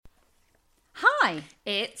Hi,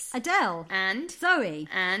 It's Adele and Zoe,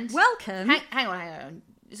 and welcome. Hang on.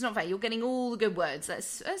 It's not fair. You're getting all the good words.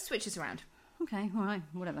 Let's switch this around. Okay, all right,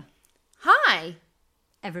 whatever. Hi,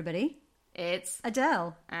 Everybody, it's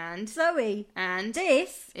Adele, and Zoe, and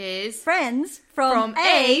this is Friends from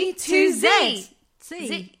A to Z.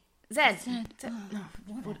 Z.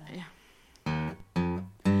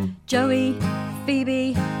 Joey,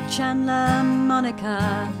 Phoebe, Chandler,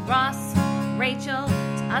 Monica. Ross, Rachel,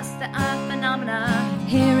 to us the phenomena.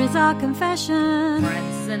 Here is our confession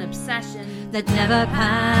Friends an obsession. that never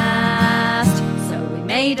passed, so we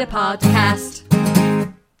made a podcast.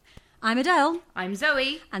 I'm Adele, I'm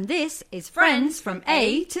Zoe. and this is Friends from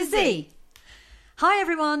A to Z. Hi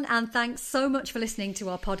everyone, and thanks so much for listening to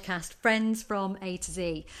our podcast, Friends from A to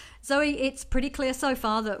Z. Zoe, it's pretty clear so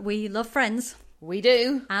far that we love Friends, We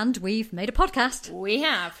do. and we've made a podcast. We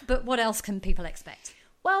have. But what else can people expect?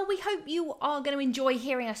 Well, we hope you are going to enjoy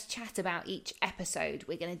hearing us chat about each episode.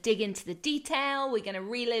 We're going to dig into the detail, we're going to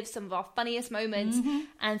relive some of our funniest moments,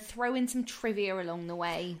 and throw in some trivia along the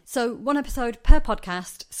way. So, one episode per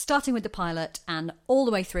podcast, starting with the pilot and all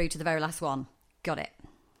the way through to the very last one. Got it.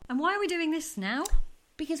 And why are we doing this now?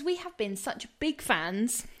 Because we have been such big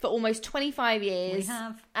fans for almost 25 years. We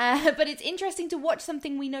have. But it's interesting to watch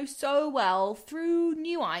something we know so well through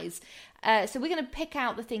new eyes. So we're going to pick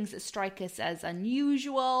out the things that strike us as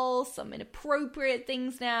unusual, some inappropriate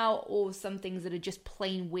things now, or some things that are just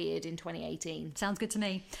plain weird in 2018. Sounds good to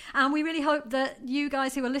me. And we really hope that you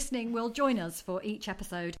guys who are listening will join us for each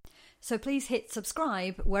episode. So please hit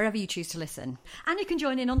subscribe wherever you choose to listen. And you can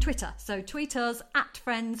join in on Twitter. So tweet us at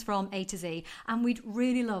Friends from A to Z. And we'd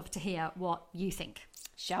really love to hear what you think.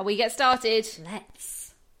 Shall we get started?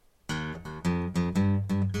 Let's.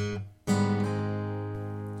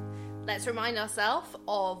 Let's remind ourselves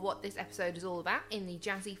of what this episode is all about in the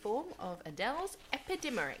jazzy form of Adele's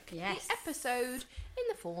Epidimeric. Yes. The episode in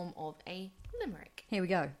the form of a limerick. Here we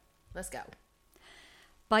go. Let's go.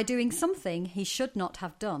 By doing something he should not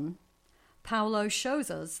have done, Paolo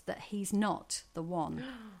shows us that he's not the one.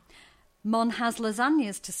 Mon has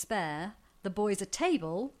lasagnas to spare, the boys a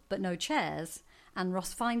table, but no chairs, and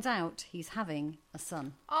Ross finds out he's having a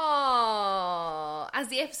son. Oh, as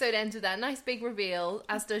the episode ends with that nice big reveal,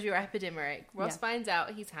 as does your Epidimeric, Ross finds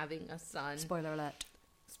out he's having a son. Spoiler alert.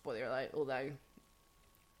 Spoiler alert, although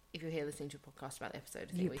if you're here listening to a podcast about the episode,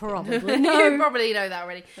 I think You we probably can. know. You probably know that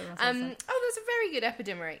already. Ross Oh, has said. that's a very good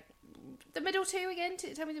Epidimeric. The middle two again?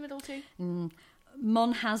 Tell me the middle two.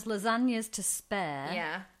 Mon has lasagnas to spare,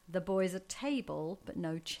 Yeah. the boys a table, but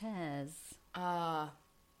no chairs.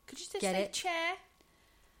 Could you just Get say it? chair?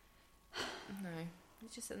 No.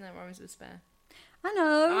 It's just something that rhymes with spare. I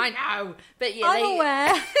know. I know. But yeah, I'm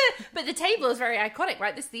aware. But the table is very iconic,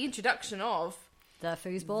 right? This is the introduction of The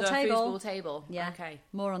foosball the table. foosball table. Yeah. Okay.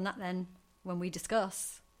 More on that then when we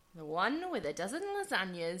discuss. The one with a dozen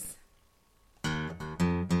lasagnas.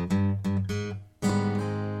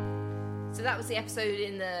 So that was the episode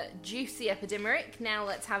in the juicy Epidimeric. Now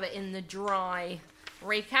let's have it in the dry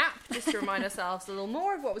recap, just to remind ourselves a little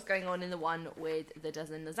more of what was going on in the one with the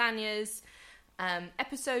dozen lasagnas.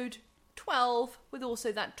 Episode 12, with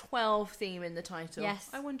also that 12 theme in the title. Yes.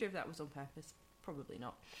 I wonder if that was on purpose. Probably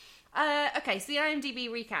not. Okay, so the IMDb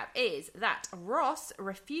recap is that Ross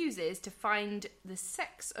refuses to find the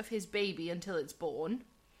sex of his baby until it's born.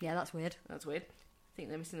 Yeah, that's weird. That's weird. I think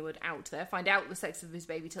they're missing the word out there. Find out the sex of his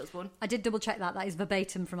baby till it's born. I did double check that. That is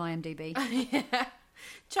verbatim from IMDb. Yeah.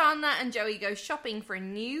 Chandler and Joey go shopping for a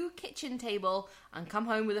new kitchen table and come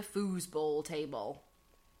home with a foosball table.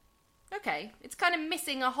 Okay, it's kind of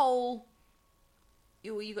missing a whole...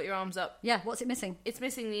 You got your arms up. Yeah, what's it missing? It's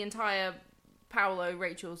missing the entire Paolo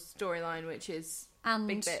Rachel's storyline, which is And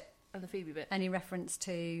big bit and the Phoebe bit. any reference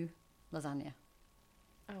to lasagna.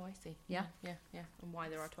 Oh, I see. Yeah. Yeah. And why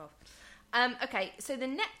there are 12. Okay, so the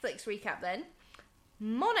Netflix recap then.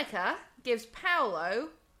 Monica gives Paolo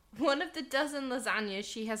one of the dozen lasagnas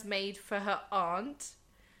she has made for her aunt,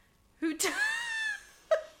 who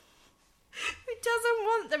doesn't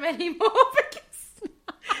want them anymore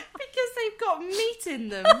because they've got meat in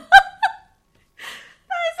them.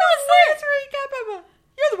 That is the worst recap ever.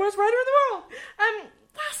 You're the worst writer in the world.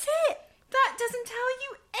 That's it. That doesn't tell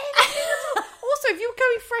you anything at all. Also, if you're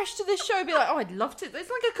going fresh to this show, be like, oh, I'd love to. It's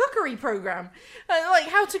like a cookery program, like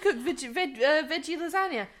how to cook veggie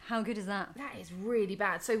lasagna. How good is that? That is really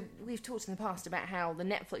bad. So we've talked in the past about how the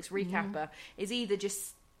Netflix recapper is either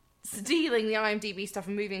just stealing the IMDb stuff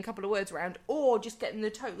and moving a couple of words around, or just getting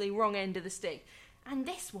the totally wrong end of the stick. And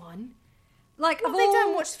this one, Like, what have they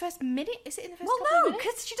done? Watch the first minute? Is it in the first Well, couple of no, minutes?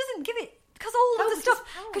 because she doesn't give it... Because all of the because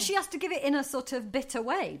stuff... Paolo. Because she has to give it in a sort of bitter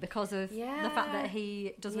way because of the fact that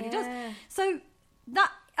he does what he does. Yeah. So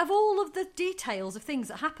that of all of the details of things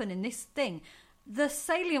that happen in this thing, the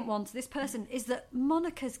salient one to this person is that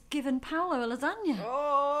Monica's given Paolo a lasagna.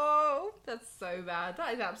 Oh, that's so bad.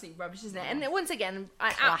 That is absolutely rubbish, isn't it? And once again,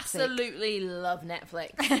 I Classic. absolutely love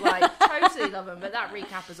Netflix. Like, totally love them. But that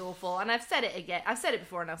recap is awful. And I've said it again. I've said it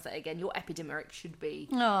before and I'll say it again. Your epidemic should be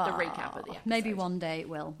the recap of the episode. Maybe one day it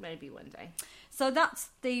will. Maybe one day. So that's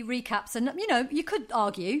the recaps. And, you know, you could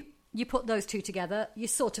argue, you put those two together, you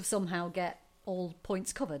sort of somehow get all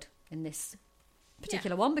points covered in this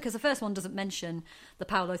particular one, because the first one doesn't mention the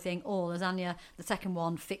Paolo thing or lasagna. The second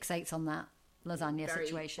one fixates on that lasagna Very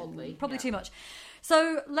situation. oddly, Probably yeah. too much.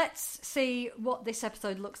 So let's see what this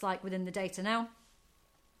episode looks like within the data now.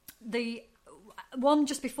 The one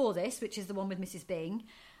just before this, which is the one with Mrs. Bing,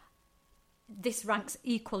 this ranks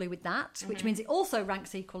equally with that, which means it also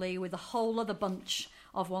ranks equally with a whole other bunch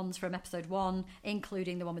of ones from episode 1,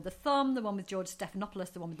 including the one with the thumb, the one with George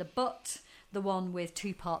Stephanopoulos, the one with the butt, the one with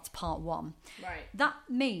 2 parts, part 1. Right. That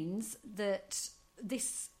means that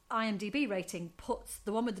this IMDb rating puts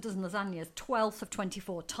the one with the dozen lasagnas 12th of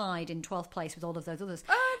 24, tied in 12th place with all of those others.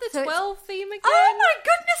 Oh, the So it's- 12 theme again. Oh my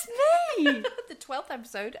goodness me! The 12th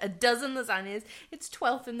episode, a dozen lasagnas. It's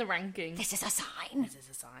 12th in the ranking. This is a sign. This is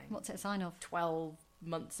a sign. What's it a sign of? 12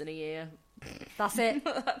 months in a year. That's it.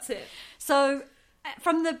 That's it. So,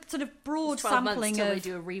 from the sort of broad 12 months sampling till of... they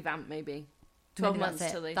do a revamp, maybe. 12 Maybe months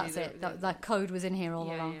that's till they That's do it. That code was in here all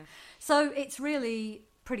Yeah, along. yeah. So it's really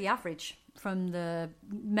pretty average from the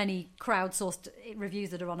many crowdsourced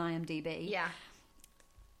reviews that are on IMDb. Yeah.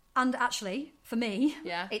 And actually, for me,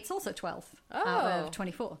 Yeah. it's also 12th Oh. out of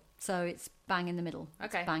 24. So it's bang in the middle.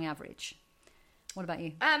 Okay. It's bang average. What about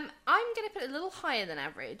you? I'm going to put it a little higher than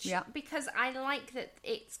average. Yeah. Because I like that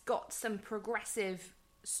it's got some progressive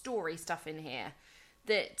story stuff in here.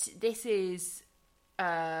 That this is...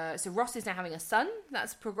 so Ross is now having a son.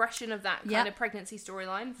 That's progression of that kind Yeah. of pregnancy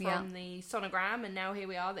storyline from Yeah. the sonogram, and now here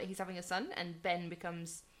we are that he's having a son, and Ben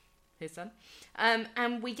becomes his son.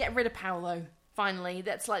 And we get rid of Paolo finally.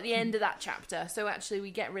 That's like the end of that chapter. So actually, we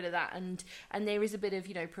get rid of that, and there is a bit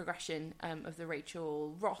of progression of the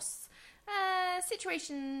Rachel Ross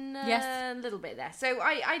situation. Yes. A little bit there. So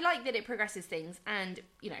I like that it progresses things, and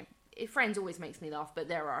Friends always makes me laugh, but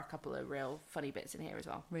there are a couple of real funny bits in here as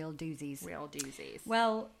well. Real doozies. Real doozies.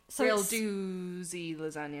 Well, so Real it's- doozy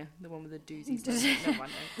lasagna. The one with the doozies. No one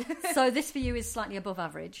knows. so this for you is slightly above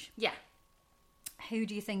average. Yeah. Who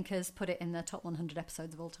do you think has put it in the top 100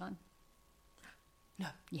 episodes of all time? No.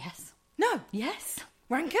 Yes. No. Yes.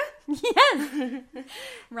 Ranker? Yes.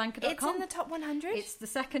 Ranker.com. It's in the top 100? It's the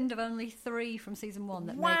second of only 3 from season 1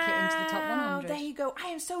 that make it into the top 100. There you go. I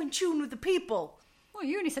am so in tune with the people. Well,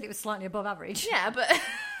 you only said it was slightly above average. Yeah, but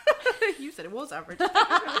you said it was average.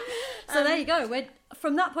 So there you go.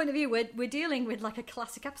 From that point of view, we're dealing with like a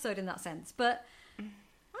classic episode in that sense. But I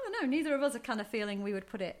don't know. Neither of us are kind of feeling we would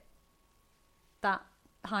put it that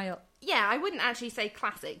high up. Yeah, I wouldn't actually say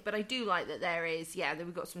classic, but I do like that there is. Yeah, that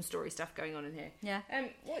we've got some story stuff going on in here. Yeah.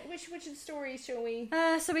 Which of the stories shall we?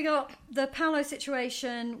 So we got the Paolo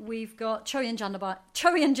situation. We've got Choi and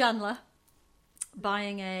Chandler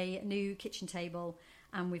buying a new kitchen table,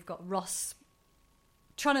 and we've got Ross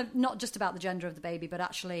trying to, not just about the gender of the baby, but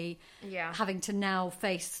actually having to now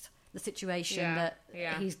face the situation that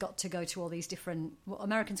he's got to go to all these different, what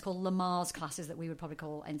Americans call Lamaze classes, that we would probably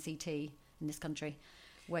call NCT in this country,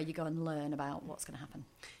 where you go and learn about what's going to happen.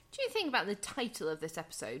 Do you think about the title of this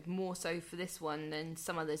episode, more so for this one than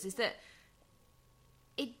some others, is that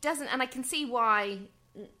it doesn't, and I can see why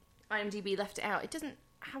IMDb left it out, it doesn't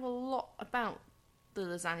have a lot about the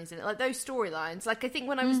lasagnas in it, like those storylines. Like, I think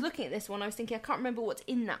when I was looking at this one, I was thinking I can't remember what's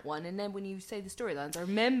in that one, and then when you say the storylines, I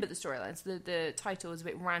remember the storylines. The title is a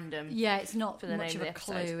bit random. Yeah, it's not For the much name of of a the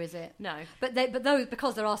episode. clue, is it? No. But those,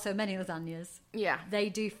 because there are so many lasagnas, Yeah, they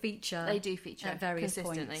do feature. they do feature at various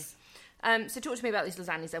consistently. points. So talk to me about these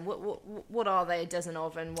lasagnas then. What are they a dozen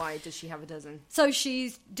of, and why does she have a dozen? So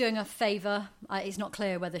she's doing a favour. It's not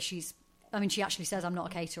clear whether she's... I mean, she actually says, I'm not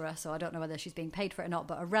a caterer, so I don't know whether she's being paid for it or not,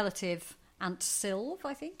 but a relative, Aunt Sylve,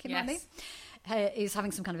 I think it might be, is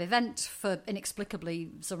having some kind of event for, inexplicably,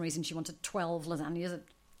 some reason she wanted 12 lasagnas.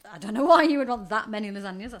 I don't know why you would want that many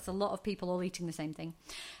lasagnas. That's a lot of people all eating the same thing.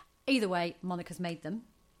 Either way, Monica's made them.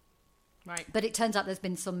 Right. But it turns out there's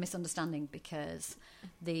been some misunderstanding, because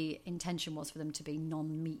the intention was for them to be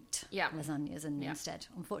non-meat lasagnas, and instead,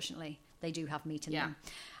 unfortunately, they do have meat in them.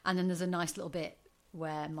 And then there's a nice little bit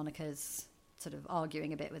where Monica's sort of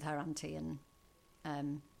arguing a bit with her auntie, and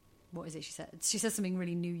what is it she said? She says something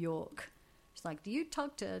really New York. She's like, do you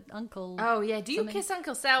talk to Uncle... Oh, yeah. Do you something? kiss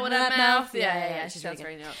Uncle Sal with With her her mouth? mouth? Yeah. She's She sounds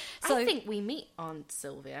really very good. nice. So- I think we meet Aunt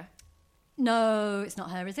Sylvia. No, it's not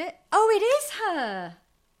her, is it? Oh, it is her!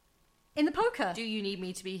 In the poker. Do you need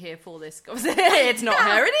me to be here for this? It's not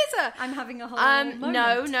her, it is her. I'm having a whole moment.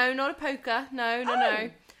 No, not a poker. No.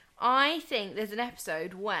 I think there's an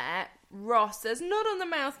episode where Ross says, not on the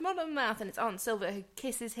mouth, and it's Aunt Silver who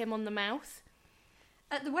kisses him on the mouth.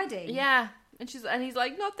 At the wedding? Yeah. And he's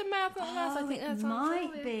like, not the mouth, not the mouth. I think that's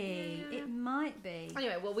Aunt Silver. It might be.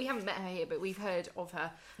 Anyway, well, we haven't met her here, but we've heard of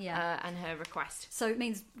her and her request. So it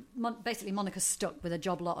means basically Monica's stuck with a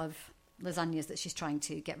job lot of lasagnas that she's trying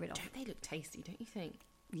to get rid of. Don't they look tasty, don't you think?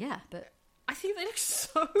 Yeah, but... I think they look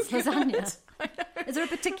so good. Lasagna. Is there a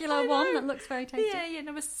particular one that looks very tasty? Yeah,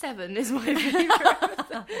 number 7 is my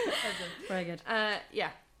favourite. Very good.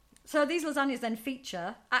 Yeah. So these lasagnas then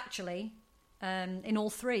feature, actually, in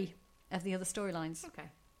all 3 of the other storylines. Okay.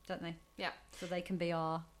 Don't they? Yeah. So they can be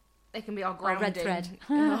our grounding. red thread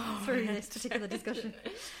through this particular discussion.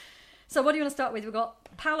 So what do you want to start with? We've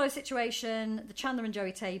got Paolo's situation, the Chandler and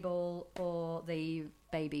Joey table, or the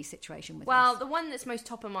baby situation with Well, this? the one that's most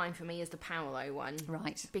top of mind for me is the Paolo one.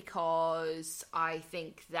 Right. Because I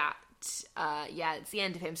think that, it's the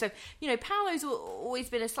end of him. So, Paolo's always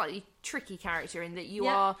been a slightly tricky character in that you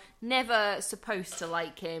are never supposed to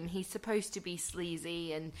like him. He's supposed to be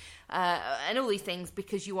sleazy and all these things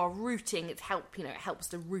because you are rooting. It helps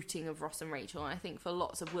the rooting of Ross and Rachel. And I think for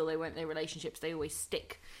lots of will they won't they relationships, they always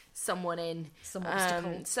stick someone in. Some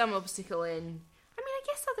obstacle in. I mean, I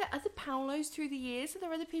guess other Paolos through the years? Are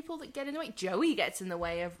there other people that get in the way? Joey gets in the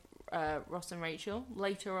way of Ross and Rachel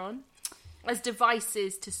later on. As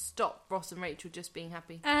devices to stop Ross and Rachel just being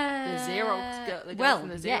happy. The Xerox girl, the girl from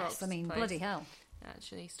the Xerox yes, I mean, place bloody hell.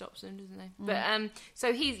 Actually stops them, doesn't he? But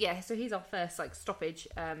so he's our first stoppage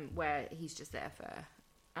where he's just there for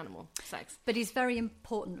animal sex. But he's very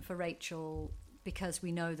important for Rachel because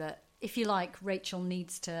we know that, if you like, Rachel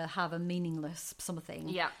needs to have a meaningless something.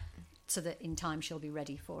 Yeah. So that in time she'll be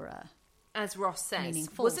ready for as Ross says,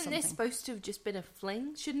 meaningful wasn't something. this supposed to have just been a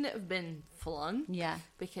fling? Shouldn't it have been flung? Yeah.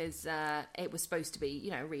 Because it was supposed to be,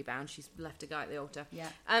 a rebound. She's left a guy at the altar. Yeah.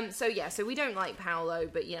 So we don't like Paolo,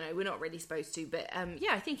 but, we're not really supposed to. But,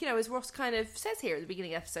 I think, as Ross kind of says here at the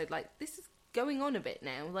beginning of the episode, this is going on a bit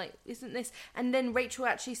now. Isn't this... And then Rachel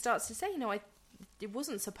actually starts to say, it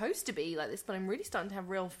wasn't supposed to be like this, but I'm really starting to have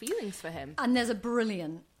real feelings for him. And there's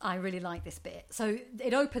I really like this bit. So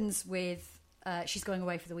it opens with... she's going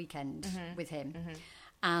away for the weekend with him. Mm-hmm.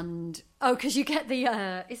 And, because you get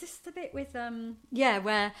the... is this the bit with...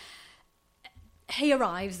 where he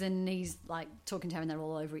arrives and he's, talking to her and they're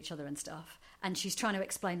all over each other and stuff. And she's trying to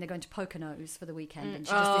explain they're going to Poconos for the weekend. And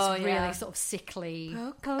she does this really sort of sickly...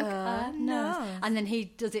 Poconos. And then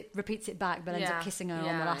he repeats it back, but ends up kissing her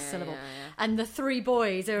on the last syllable. Yeah. And the 3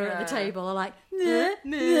 boys who are at the table are like...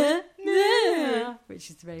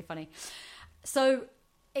 which is very funny. So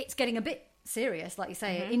it's getting a bit... serious, like you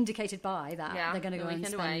say, indicated by that they're going to go and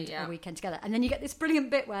spend a weekend together. And then you get this brilliant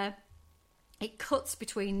bit where it cuts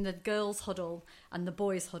between the girls' huddle and the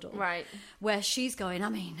boys' huddle, right? Where she's going,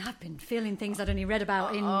 I've been feeling things I'd only read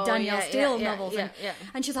about in Danielle Steele novels,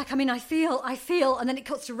 and she's like, I feel, and then it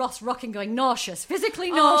cuts to Ross rocking, going nauseous,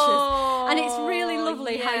 physically nauseous, and it's really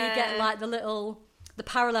lovely how you get the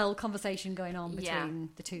parallel conversation going on between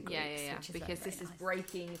the two groups, which is because this is nice.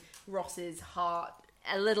 breaking Ross's heart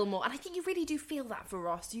a little more, and I think you really do feel that for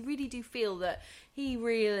Ross. You really do feel that he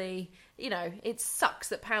really, it sucks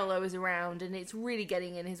that Paolo is around, and it's really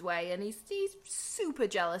getting in his way, and he's super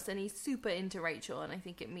jealous, and he's super into Rachel, and I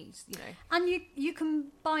think it means, And you can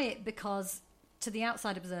buy it because, to the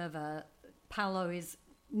outside observer, Paolo is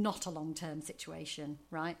not a long-term situation,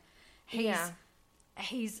 right?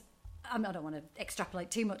 He's. I don't want to extrapolate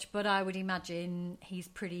too much, but I would imagine he's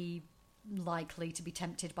pretty likely to be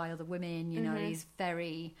tempted by other women. He's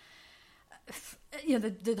very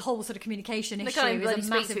the whole sort of communication issue is a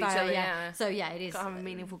massive barrier. So it is got to have a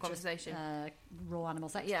meaningful conversation. Raw animal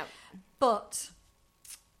sex. Yeah, but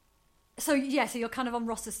so you're kind of on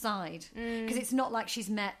Ross's side because it's not like she's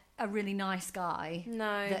met a really nice guy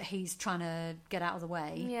that he's trying to get out of the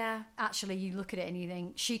way. Yeah. Actually, you look at it and you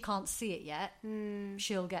think, she can't see it yet.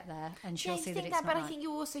 She'll get there and she'll see that it's not but right. I think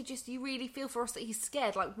you also you really feel for us that he's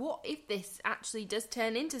scared. What if this actually does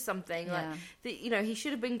turn into something? He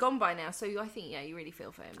should have been gone by now. So I think, you really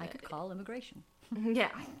feel for him. I could call immigration. Yeah,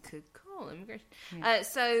 I could call immigration. Yeah.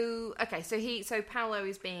 So Paolo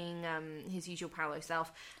is being his usual Paolo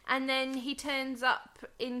self. And then he turns up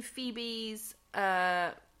in Phoebe's...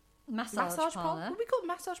 Massage parlour. Would we call it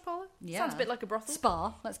massage parlour? Yeah. Sounds a bit like a brothel.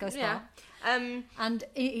 Spa. Let's go spa. Yeah. And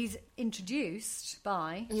he's introduced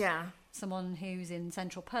by... Yeah. someone who's in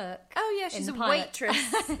Central Perk. Oh yeah, she's in a the pilot.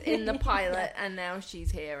 waitress in the pilot, and now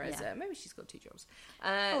she's here as maybe she's got 2 jobs.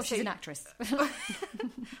 She's an actress. I'm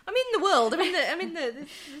in the world.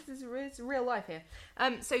 This is real life here.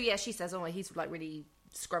 So yeah, she says, "Oh, he's like really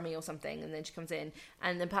scrummy or something," and then she comes in,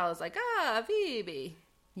 and then Paolo's like, "Ah, Phoebe."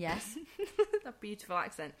 Yes. That beautiful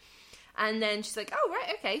accent. And then she's like, "Oh,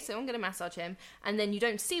 right, okay, so I'm going to massage him." And then you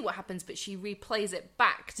don't see what happens, but she replays it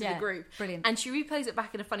back to the group. Brilliant. And she replays it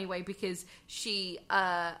back in a funny way because she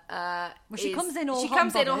she comes in all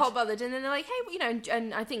hot bothered, and then they're like, "Hey, you know,"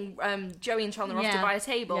 and I think Joey and Chandler are off to buy a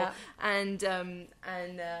table, and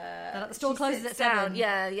the store closes at 7.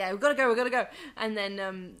 Yeah, we've got to go. And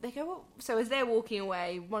then they go, "Well," so as they're walking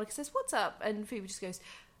away, Monica says, "What's up?" And Phoebe just goes,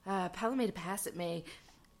 "Paolo made a pass at me."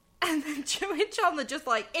 And then Joey and Chandler just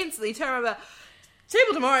like instantly turn over.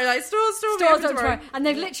 Table tomorrow, like stores tomorrow. And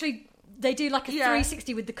they've literally, they do like a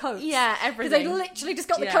 360 with the coat. Yeah, everything. Because they literally just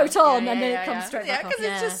got the coat on and then it comes straight back off. Yeah, because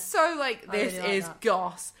it's just so like, this really is like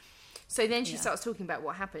goss. So then she starts talking about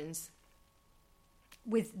what happens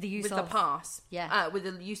with the use with of the pass. Yeah. With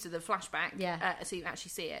the use of the flashback. Yeah. So you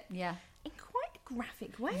actually see it. Yeah. In quite a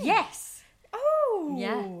graphic way. Yes.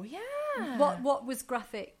 Oh. Yeah. What was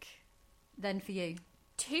graphic then for you?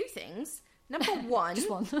 2 things. Number 1. Just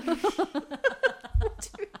one.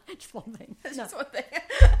 Just one thing. Just one thing.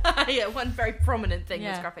 Yeah, one very prominent thing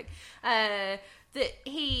was graphic. That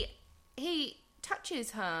he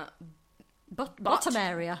touches her bottom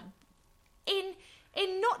area. In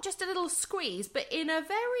not just a little squeeze, but in a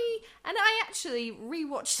very... And I actually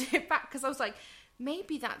rewatched it back because I was like,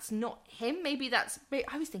 maybe that's not him. Maybe that's...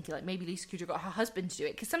 I was thinking like maybe Lisa Kudrow got her husband to do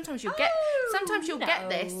it because sometimes you'll get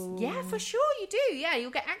this. Yeah, for sure you do. Yeah,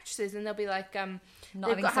 you'll get actresses and they'll be like, they've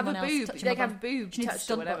got to have a boob. They have a boob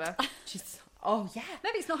touched or whatever.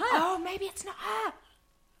 Maybe it's not her. Oh, maybe it's not her.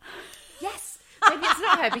 Yes. Maybe it's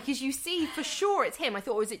not her because you see for sure it's him. I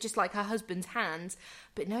thought, was it just like her husband's hands?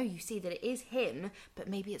 But no, you see that it is him, but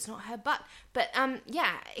maybe it's not her butt. But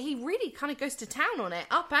he really kind of goes to town on it,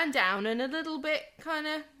 up and down, and a little bit kind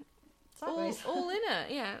of all in it.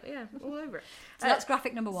 Yeah, all over it. So that's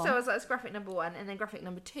graphic number 1. So that's graphic number 1, and then graphic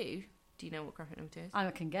number 2. Do you know what graphic number 2 is? I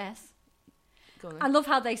can guess. Go on then. I love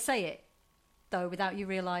how they say it, though, without you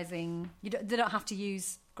realising. They don't have to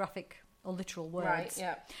use graphic or literal words. Right,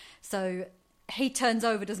 yeah. So he turns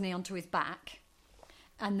over, doesn't he, onto his back,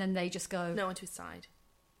 and then they just go... No, onto his side.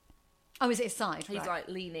 Oh, is it his side? He's right. like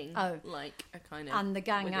leaning, like a kind of... And the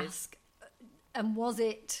gang ask, and was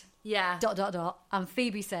it... Yeah. ... And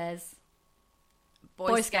Phoebe says...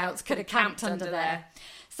 Boy Scouts could have camped under there.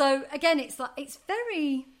 So, again, it's like it's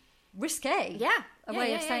very risque. Yeah. A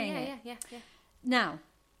way of saying it. Yeah. Now,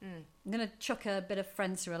 I'm going to chuck a bit of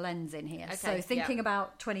Friends Through a Lens in here. Okay, So, thinking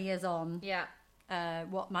about 20 years on... Yeah.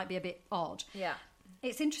 What might be a bit odd. Yeah.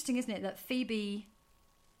 It's interesting, isn't it, that Phoebe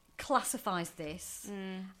classifies this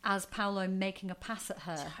as Paolo making a pass at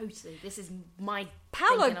her. Totally. This is my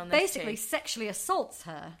Paolo thinking on this basically too. sexually assaults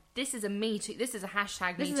her. This is a Me Too. This is a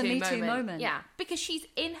hashtag This Me is a Too Me Too moment. Yeah, because she's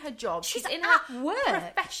in her job. She's in at her work.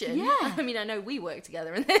 profession. Yeah. I mean, I know we work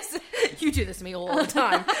together in this. You do this to me all the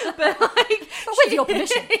time, but like, But with your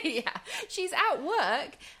permission. Yeah, she's at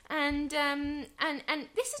work, and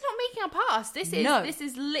this is not making a pass. This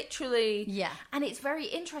is literally and it's very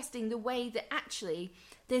interesting the way that actually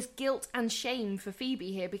there's guilt and shame for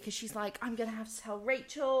Phoebe here because she's like, I'm going to have to tell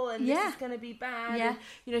Rachel and this is going to be bad. Yeah. And,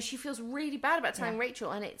 you know, she feels really bad about telling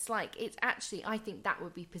Rachel, and it's like, it's actually, I think that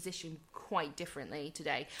would be positioned quite differently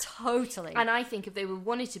today. Totally. And I think if they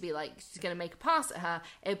wanted to be like, she's going to make a pass at her,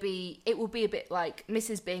 it would be a bit like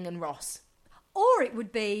Mrs. Bing and Ross. Or it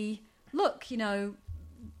would be, look, you know,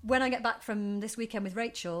 when I get back from this weekend with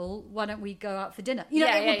Rachel, why don't we go out for dinner? You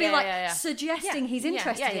know, it would be suggesting he's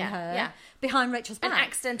interested in her behind Rachel's back. An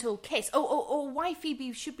accidental kiss. Or why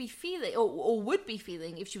Phoebe should be feeling, or would be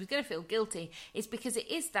feeling, if she was going to feel guilty, is because it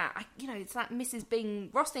is that, you know, it's that Mrs. Bing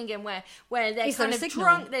Ross thing again where they're kind of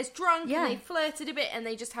drunk, and they flirted a bit and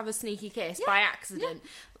they just have a sneaky kiss by accident.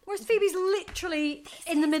 Whereas Phoebe's literally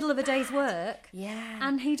in the middle of a day's work. Yeah.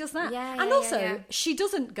 And he does that. And also, she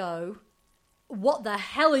doesn't go, what the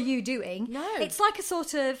hell are you doing? No. It's like a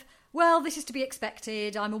sort of, well, this is to be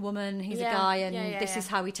expected. I'm a woman, he's a guy, and this is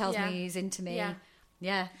how he tells me he's into me.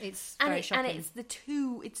 Yeah, it's very shocking. And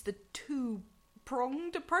it's the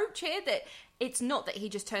two-pronged approach here, that it's not that he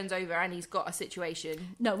just turns over and he's got a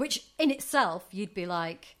situation. No, which in itself, you'd be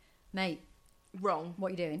like, mate, wrong. What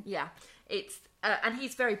are you doing? Yeah. It's... and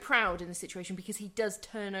he's very proud in the situation because he does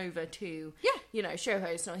turn over to, you know, show her.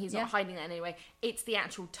 It's not, he's not hiding that in any way. It's the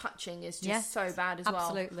actual touching is just so bad as well.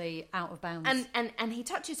 Absolutely out of bounds. And he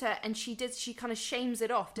touches her and she kind of shames it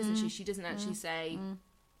off, doesn't she? She doesn't actually say,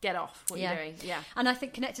 get off what you're doing. Yeah. And I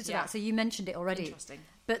think connected to that, so you mentioned it already. Interesting.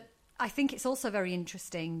 But I think it's also very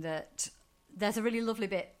interesting that there's a really lovely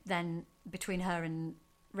bit then between her and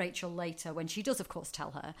Rachel later when she does, of course,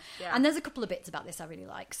 tell her. Yeah. And there's a couple of bits about this I really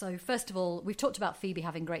like. So first of all, we've talked about Phoebe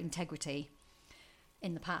having great integrity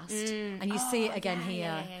in the past, and you see it again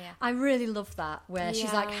here. Yeah. I really love that, where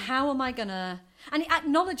she's like, how am I gonna... And it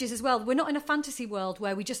acknowledges as well, we're not in a fantasy world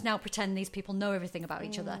where we just now pretend these people know everything about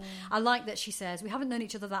each other. I like that she says, we haven't known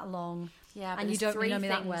each other that long, and you don't really know me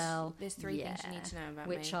that well. There's three things you need to know about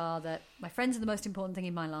me. Which are that my friends are the most important thing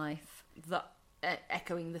in my life.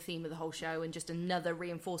 Echoing the theme of the whole show, and just another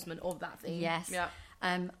reinforcement of that theme. Yes. Yeah.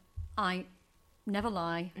 I never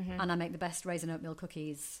lie, and I make the best raisin oatmeal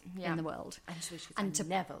cookies in the world. And to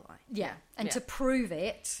never lie. Yeah. And to prove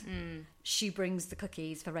it, she brings the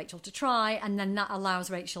cookies for Rachel to try, and then that allows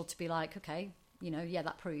Rachel to be like, okay,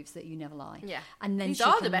 that proves that you never lie. Yeah. And then these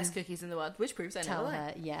are the best cookies in the world, which proves I never lie.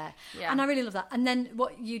 Her, yeah. And I really love that. And then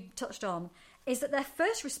what you touched on is that their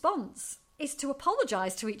first response is to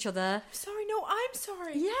apologise to each other. Sorry, no, I'm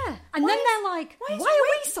sorry. Yeah. And then they're like, why are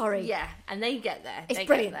we sorry? Yeah. And they get there. It's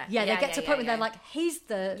brilliant. They get to a point where they're like, he's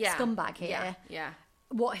the scumbag here. Yeah.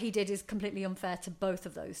 What he did is completely unfair to both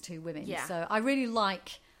of those two women. Yeah. So I really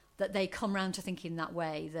like that they come round to thinking that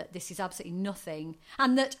way, that this is absolutely nothing.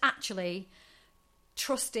 And that actually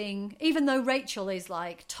trusting, even though Rachel is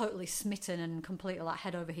like totally smitten and completely like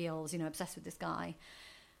head over heels, obsessed with this guy,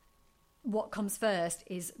 what comes first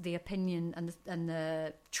is the opinion and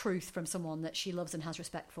the truth from someone that she loves and has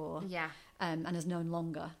respect for. Yeah. And has known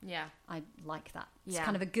longer. Yeah. I like that. It's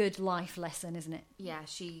kind of a good life lesson, isn't it? Yeah,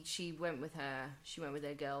 she went with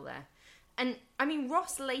her girl there. And I mean,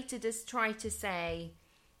 Ross later does try to say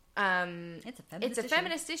it's a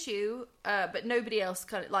feminist issue, but nobody else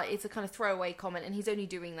kind of like, it's a kind of throwaway comment, and he's only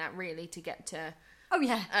doing that really to get to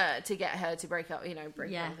to get her to break up,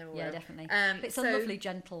 break up. Yeah, definitely. It's a lovely,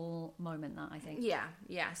 gentle moment, that, I think.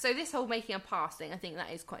 Yeah. So this whole making a pass thing, I think that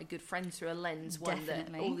is quite a good friends through a lens one that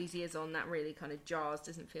all these years on, that really kind of jars,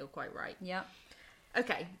 doesn't feel quite right. Yeah.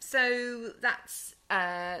 Okay, so that's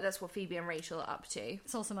what Phoebe and Rachel are up to.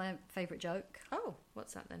 It's also my favourite joke. Oh,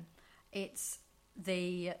 what's that then? It's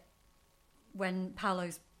when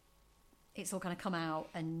Paolo's, it's all kind of come out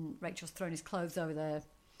and Rachel's thrown his clothes over the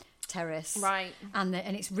terrace, right? And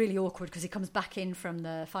it's really awkward because he comes back in from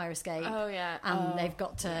the fire escape. Oh yeah, and they've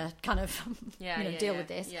got to kind of deal with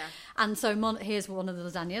this. Yeah. And so here's one of the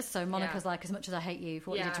lasagnas. So Monica's like, as much as I hate you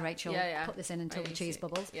for what you did to Rachel, put this in until the cheese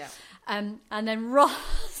bubbles. Yeah. And then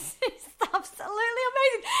Ross is absolutely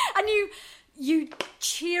amazing, and you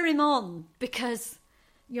cheer him on because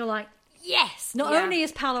you're like, yes. Not only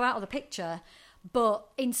is Paolo out of the picture, but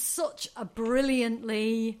in such a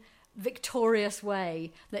brilliantly victorious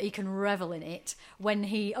way that he can revel in it when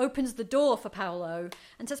he opens the door for Paolo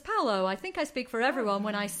and says, Paolo, I think I speak for everyone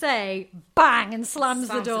when I say, bang, and slams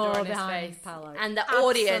the door behind Paolo. And the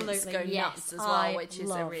audience go nuts as well, which is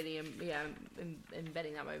a really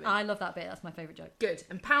embedding that moment. I love that bit. That's my favourite joke. Good.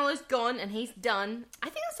 And Paolo's gone and he's done. I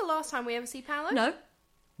think that's the last time we ever see Paolo.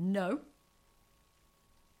 No.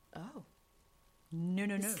 Oh. No.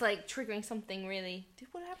 It's like triggering something really.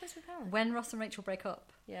 What happens with Paolo? When Ross and Rachel break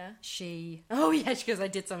up, she... Oh, yeah, she goes, I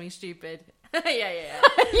did something stupid. yeah.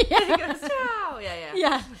 He goes, oh,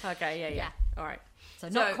 yeah. Okay, yeah. All right. So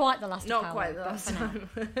not quite the last not of Paolo. Not quite the last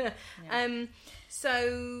time.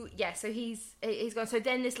 So he's gone. So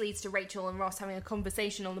then this leads to Rachel and Ross having a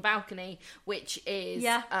conversation on the balcony, which is...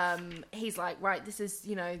 he's like, right, this is,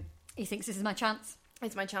 He thinks this is my chance.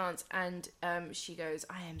 It's my chance. And she goes,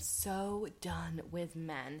 I am so done with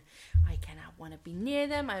men. I cannot want to be near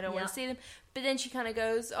them. I don't want to see them. But then she kind of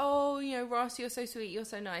goes, oh, Ross, you're so sweet. You're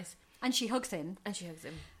so nice. And she hugs him.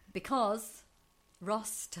 Because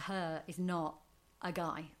Ross, to her, is not a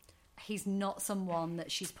guy. He's not someone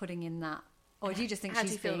that she's putting in that... Or do you just think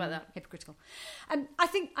she's being hypocritical? I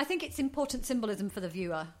think it's important symbolism for the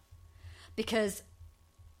viewer. Because...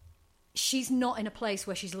 she's not in a place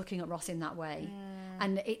where she's looking at Ross in that way,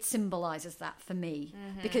 and it symbolises that for me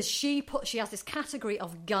because she has this category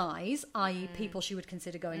of guys, i.e., people she would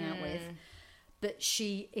consider going out with, but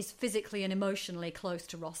she is physically and emotionally close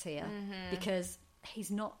to Ross here because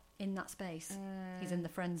he's not in that space. He's in the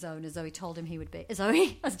friend zone, as Joey told him he would be.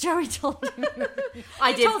 As Joey told him.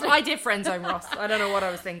 I did friend zone Ross. I don't know what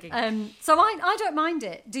I was thinking. So I don't mind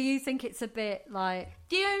it. Do you think it's a bit like...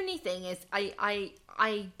 The only thing is,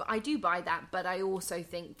 I do buy that, but I also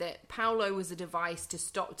think that Paolo was a device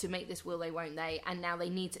to make this will they won't they, and now they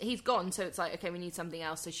need to, he's gone, so it's like, okay, we need something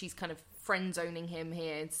else. So she's kind of friend zoning him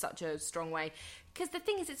here in such a strong way. Because the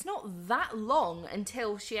thing is, it's not that long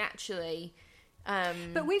until she actually...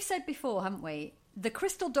 But we've said before, haven't we? the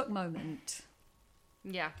crystal duck moment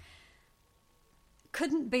Yeah.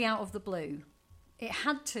 couldn't be out of the blue. It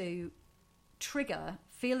had to trigger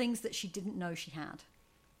feelings that she didn't know she had.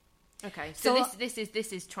 Okay. So, So- this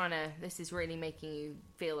is really making you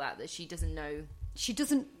feel that she doesn't know. She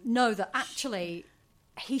doesn't know that actually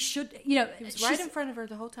he should, He was right in front of her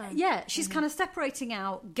the whole time. Yeah, she's kind of separating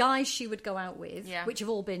out guys she would go out with, Yeah. which have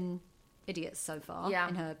all been idiots so far Yeah.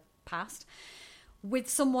 in her past, with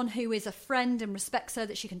someone who is a friend and respects her,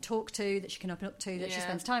 that she can talk to, that she can open up to, that she Yeah.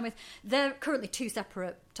 spends time with. They're currently two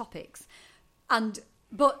separate topics.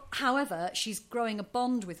 But however, she's growing a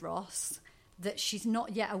bond with Ross that she's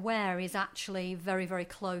not yet aware is actually very, very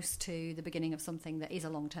close to the beginning of something that is a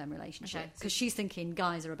long-term relationship. Okay, so- Because she's thinking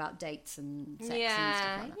guys are about dates and sex and Yeah.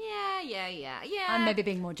 stuff like that. Yeah. I'm maybe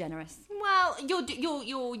being more generous. Well, you're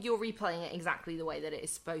replaying it exactly the way that it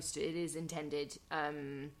is supposed to. It is intended.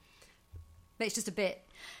 But it's just a bit.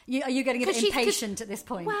 Are you getting a bit impatient at this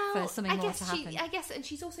point for something more to happen? I guess, and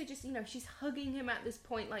she's also just she's hugging him at this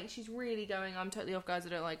point. Like she's really going, I'm totally off guys. I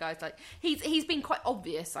don't like guys. Like he's been quite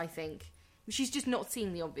obvious. I think she's just not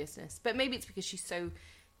seeing the obviousness. But maybe it's because she's so.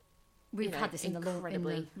 We've had this in the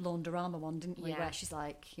incredibly- Laundorama one, didn't we? Yeah. Where she's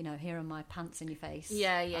like, here are my pants in your face.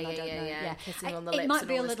 Yeah. And I don't know. Kissing on the It lips might and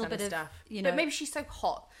be all a this little kind bit of of stuff. you But know. maybe she's so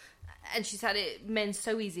hot, and she's had it men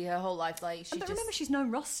so easy her whole life. Like she But just. remember, she's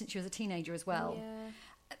known Ross since she was a teenager as well. Yeah.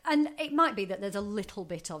 And it might be that there's a little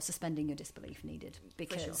bit of suspending your disbelief needed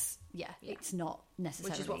because, it's not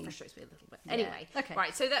necessarily. Which is what frustrates me a little bit. Yeah. Anyway, Okay.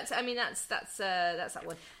 right. So that's that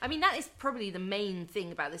one. I mean, that is probably the main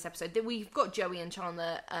thing about this episode. That we've got Joey and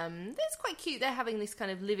Chandler. It's quite cute. They're having this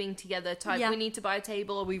kind of living together type. Yeah. We need to buy a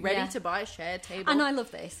table. Are we ready Yeah. to buy a shared table? And I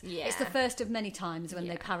love this. Yeah. It's the first of many times when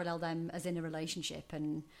Yeah. they parallel them as in a relationship,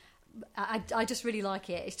 and I just really like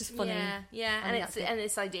it. It's just funny. Yeah, I and think it's that's it.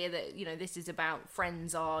 this idea that this is about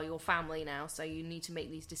friends are your family now, so you need to make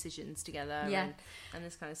these decisions together. Yeah. and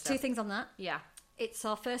this kind of stuff. Two things on that. Yeah. It's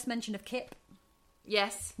our first mention of Kip.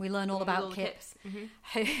 Yes. We learn all All about the Kip, Kips. Mhm.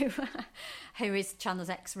 who is Chandler's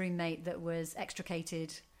ex-roommate that was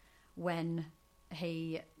extricated when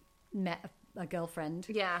he met a girlfriend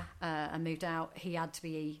Yeah. and moved out. He had to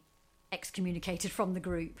be excommunicated from the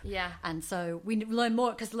group. Yeah. And so we learn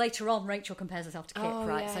more because later on Rachel compares herself to Kip, Oh,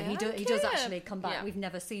 right? yeah, So he, yeah. he does Kip. actually come back. Yeah. We've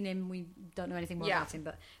never seen him. We don't know anything more Yeah. about him.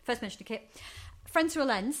 But first mention of Kip. Friends Through a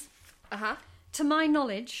Lens. Uh-huh. To my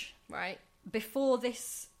knowledge, Right. before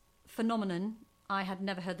this phenomenon, I had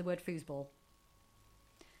never heard the word foosball.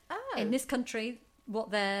 Oh. In this country,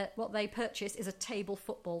 what they purchase is a table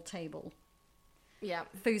football table. Yeah.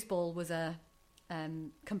 Foosball was a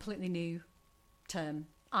completely new term,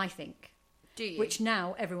 I think, Do you? which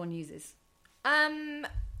now everyone uses.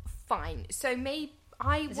 Fine. So maybe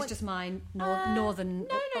This is just my northern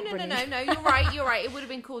upbringing. No. You're right. You're right. It would have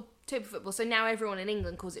been called table football. So now everyone in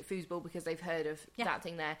England calls it foosball because they've heard of Yeah. that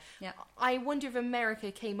thing there. Yeah. I wonder if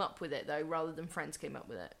America came up with it though, rather than Friends came up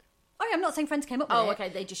with it. Oh, yeah, I'm not saying Friends came up with it. Oh, okay.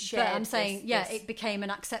 They just shared. But I'm saying, this. it became an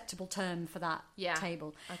acceptable term for that Yeah.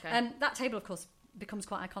 table. Okay. That table, of course, becomes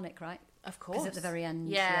quite iconic, right? Of course. Because at the very end,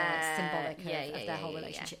 Yeah. it's symbolic of their whole yeah,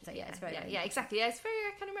 relationship. So, it's very, very yeah, exactly. Yeah, it's very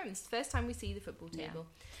iconic moment. It's the first time we see the football table.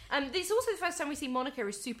 It's also the first time we see Monica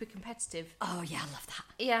is super competitive. Oh, yeah, I love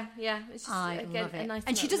that. Yeah. It's just, I again, love it. a nice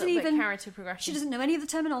And she little doesn't bit even- character progression. She doesn't know any of the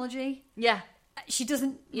terminology. Yeah. She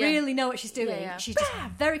doesn't Yeah. really know what she's doing. Yeah. She's just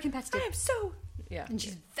very competitive. I am so. Yeah. And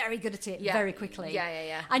she's very good at it Yeah. very quickly.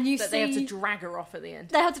 Yeah. And you But see... they have to drag her off at the end.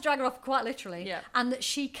 They had to drag her off quite literally. Yeah. And that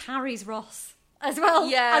she carries Ross as well.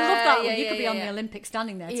 Yeah, I love that. yeah, You yeah, could be on yeah. the Olympic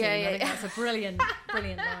standing there team. Yeah, I think yeah. that's a brilliant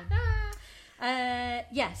line.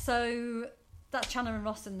 So that's Chandler and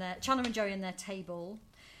Ross and Chandler and Joey and their table.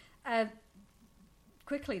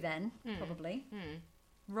 Quickly then, probably,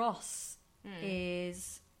 Ross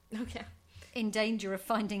is Okay. in danger of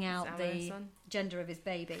finding out Is that my the son? gender of his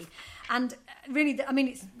baby. And really,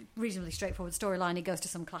 it's reasonably straightforward storyline. He goes to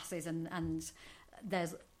some classes and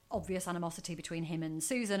there's obvious animosity between him and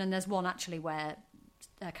Susan, and there's one actually where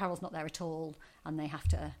Carol's not there at all and they have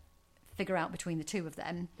to figure out between the two of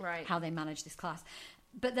them Right. how they manage this class.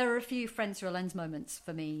 But there are a few Friends Through a Lens moments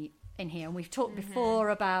for me in here, and we've talked before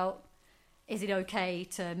about is it okay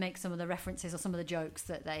to make some of the references or some of the jokes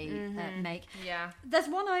that they make. Yeah. There's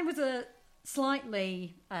one I was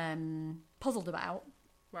slightly puzzled about,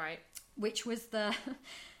 Right. which was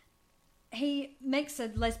he makes a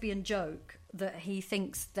lesbian joke that he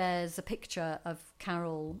thinks there's a picture of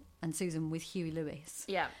Carol and Susan with Huey Lewis.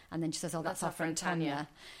 Yeah. And then she says, oh, that's our friend Tanya. Tanya.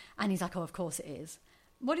 And he's like, oh, of course it is.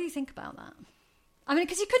 What do you think about that? I mean,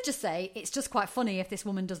 because you could just say it's just quite funny if this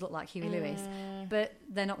woman does look like Huey Lewis. but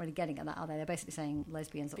they're not really getting at that, are they? They're basically saying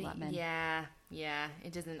lesbians look like men. Yeah,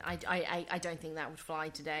 it doesn't. I don't think that would fly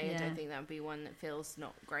today. Yeah. I don't think that would be one that feels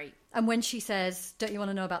not great. And when she says, "Don't you want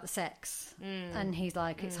to know about the sex?" and he's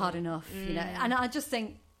like, "It's hard enough," you know. And I just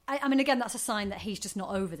think, I mean, again, that's a sign that he's just not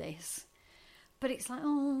over this. But it's like,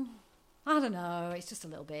 oh, I don't know. It's just a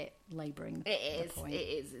little bit labouring. It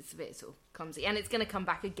is. It's a bit sort of clumsy, and it's going to come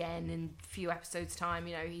back again in a few episodes' time.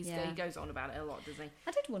 You know, he goes on about it a lot, doesn't he?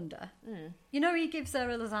 I did wonder. You know, he gives her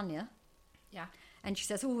a lasagna. Yeah. And she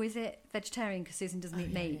says, "Oh, is it vegetarian because Susan doesn't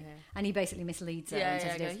eat meat?" Yeah. And he basically misleads her and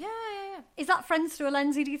says it is. Yeah. Is that friends through a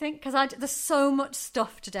lensy, do you think? Because there's so much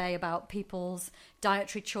stuff today about people's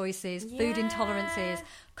dietary choices, food intolerances.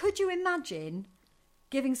 Could you imagine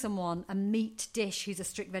giving someone a meat dish who's a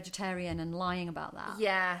strict vegetarian and lying about that?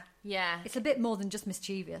 Yeah. It's a bit more than just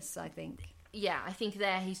mischievous, I think. Yeah, I think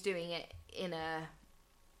he's doing it in a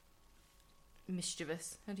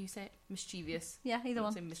mischievous. How do you say it? Mischievous. Yeah, either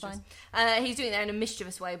one. It's fine. He's doing that in a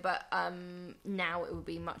mischievous way, but now it would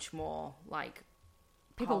be much more like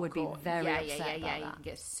people hardcore. would be very upset about that. You can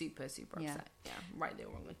get super upset. Yeah, rightly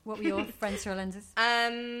or wrongly. What were your friends through lenses?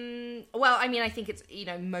 Well, I mean, I think it's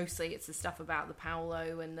mostly it's the stuff about the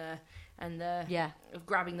Paolo and the of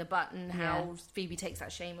grabbing the butt and how Phoebe takes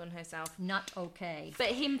that shame on herself. Not okay. But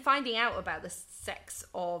him finding out about the sex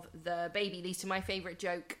of the baby leads to my favourite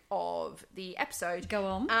joke of the episode. Go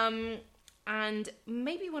on. And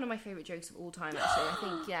maybe one of my favourite jokes of all time, actually. I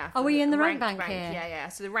think, yeah. Are we in the rank bank here? Yeah.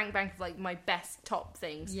 So the rank bank of like my best top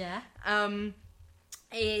things. Yeah.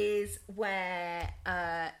 Is where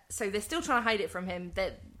so they're still trying to hide it from him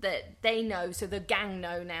that they know, so the gang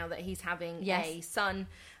know now that he's having a son.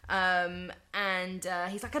 And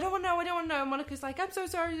he's like, I don't want to know. Monica's like, I'm so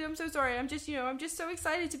sorry. I'm just so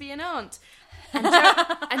excited to be an aunt.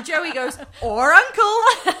 And Joey goes, or uncle.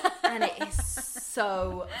 And it is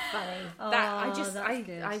so funny.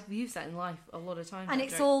 I've used that in life a lot of times. And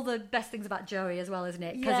it's all the best things about Joey as well, isn't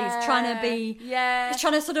it? Because he's trying to be, he's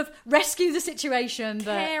trying to sort of rescue the situation.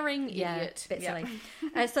 But caring idiot. Bit silly.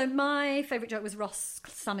 So my favourite joke was Ross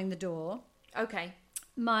slamming the door. Okay.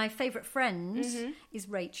 My favourite friend is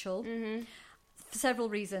Rachel, for several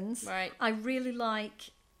reasons. Right. I really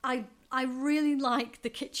like the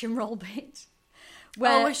kitchen roll bit.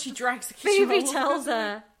 Where she drags the kitchen roll. Phoebe tells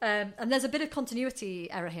her, and there's a bit of continuity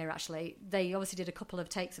error here, actually. They obviously did a couple of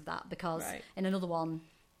takes of that because in another one,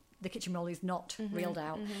 the kitchen roll is not reeled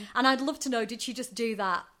out. And I'd love to know, did she just do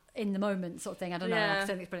that in the moment sort of thing? I don't know. I don't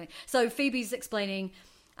think it's brilliant. So Phoebe's explaining,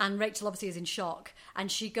 and Rachel obviously is in shock, and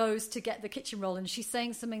she goes to get the kitchen roll and she's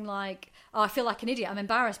saying something like, oh, I feel like an idiot. I'm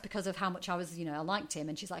embarrassed because of how much I liked him.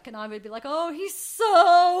 And she's like, and I would be like, oh, he's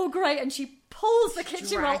so great. And she pulls the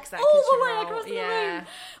kitchen roll all the way across the room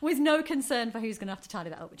with no concern for who's going to have to tidy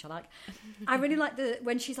that up, which I like. I really like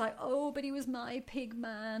when she's like, oh, but he was my pig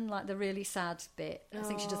man, like the really sad bit. I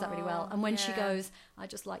think she does that really well. And when she goes, I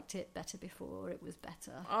just liked it better before it was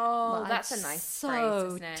better. Oh, like, that's a nice so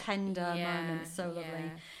phrase, isn't it? Tender moment, so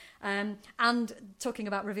lovely. And talking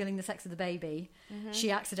about revealing the sex of the baby,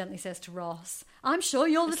 she accidentally says to Ross, I'm sure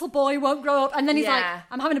your little boy won't grow up. And then he's like,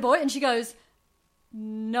 I'm having a boy. And she goes,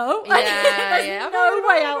 no. There's no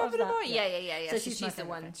way out of that. Yeah. So she's the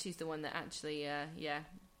one. She's the one that actually,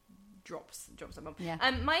 drops that bomb. Yeah.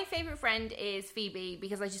 My favourite friend is Phoebe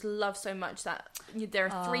because I just love so much that there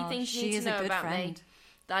are three things you need to know about me.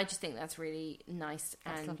 I just think that's really nice.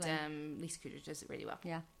 That's lovely. Lisa Kudrow does it really well.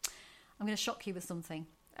 Yeah. I'm going to shock you with something.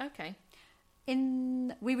 Okay.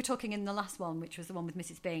 We were talking in the last one, which was the one with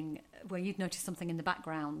Mrs. Bing, where you'd noticed something in the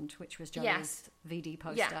background, which was Joey's VD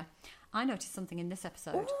poster. Yeah. I noticed something in this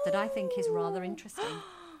episode that I think is rather interesting.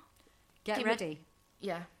 Get ready.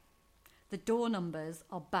 Yeah. The door numbers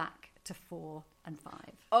are back to 4 and 5.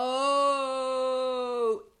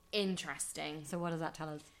 Oh, interesting. So what does that tell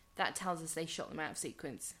us? That tells us they shot them out of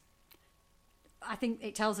sequence. I think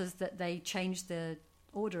it tells us that they changed the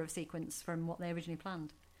order of sequence from what they originally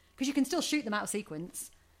planned. Because you can still shoot them out of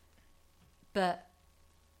sequence, but...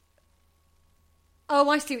 Oh,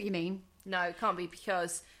 I see what you mean. No, it can't be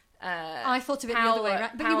because... I thought of it the other way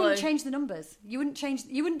around. But you wouldn't change the numbers. You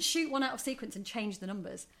wouldn't shoot one out of sequence and change the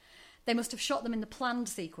numbers. They must have shot them in the planned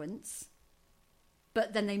sequence,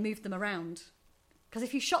 but then they moved them around. Because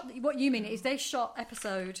if you shot... What you mean is they shot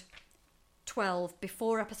episode 12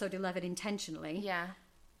 before episode 11 intentionally. Yeah.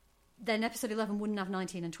 Then episode 11 wouldn't have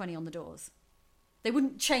 19 and 20 on the doors. They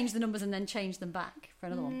wouldn't change the numbers and then change them back for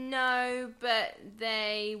another one. No, but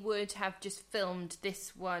they would have just filmed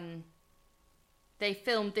this one. They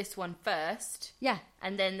filmed this one first. Yeah.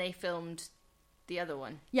 And then they filmed the other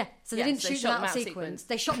one. Yeah, so they didn't shoot them out of sequence.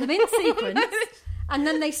 They shot them in sequence and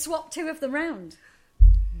then they swapped 2 of them round.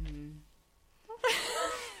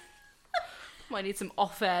 Might need some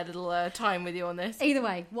off-air little time with you on this. Either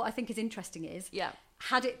way, what I think is interesting is, Yeah.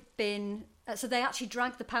 had it been... so they actually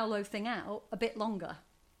dragged the Paolo thing out a bit longer.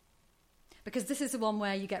 Because this is the one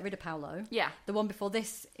where you get rid of Paolo. Yeah. The one before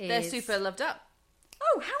this is... They're super loved up.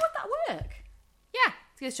 Oh, how would that work? Yeah.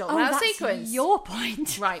 It's a short That's sequence. your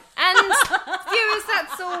point. Right. And viewers,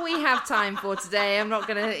 that's all we have time for today. I'm just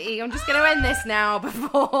gonna end this now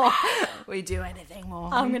before we do anything more.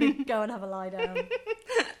 I'm going to go and have a lie down.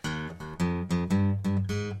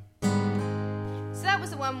 So that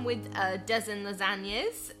was the one with dozen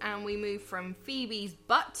lasagnas, and we move from Phoebe's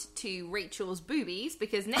butt to Rachel's boobies,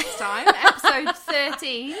 because next time, episode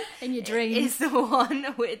 13 In your dreams. is the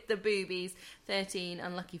one with the boobies. 13,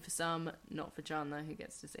 unlucky for some, not for John though, who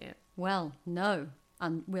gets to see it. Well, no.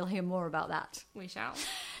 And we'll hear more about that. We shall.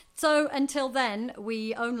 So until then,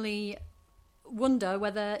 we only wonder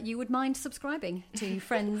whether you would mind subscribing to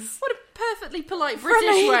Friends. What a perfectly polite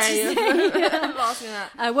British way of asking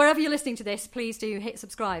that. Wherever you're listening to this, please do hit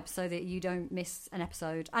subscribe so that you don't miss an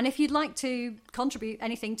episode. And if you'd like to contribute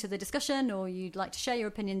anything to the discussion, or you'd like to share your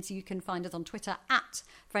opinions, you can find us on Twitter at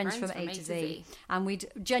Friends from A to Z. And we'd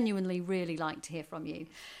genuinely really like to hear from you.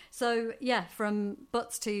 So yeah, from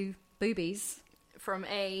butts to boobies. From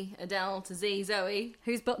A, Adele, to Z, Zoe.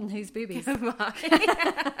 Who's butt and who's boobies?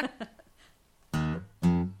 Bye.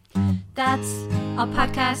 That's our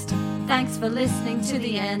podcast. Thanks for listening to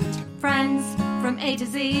the end. Friends from A to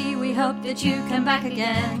Z, we hope that you come back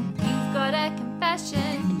again. You've got a confession.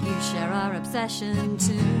 And you share our obsession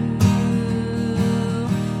too.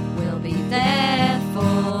 We'll be there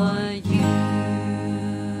for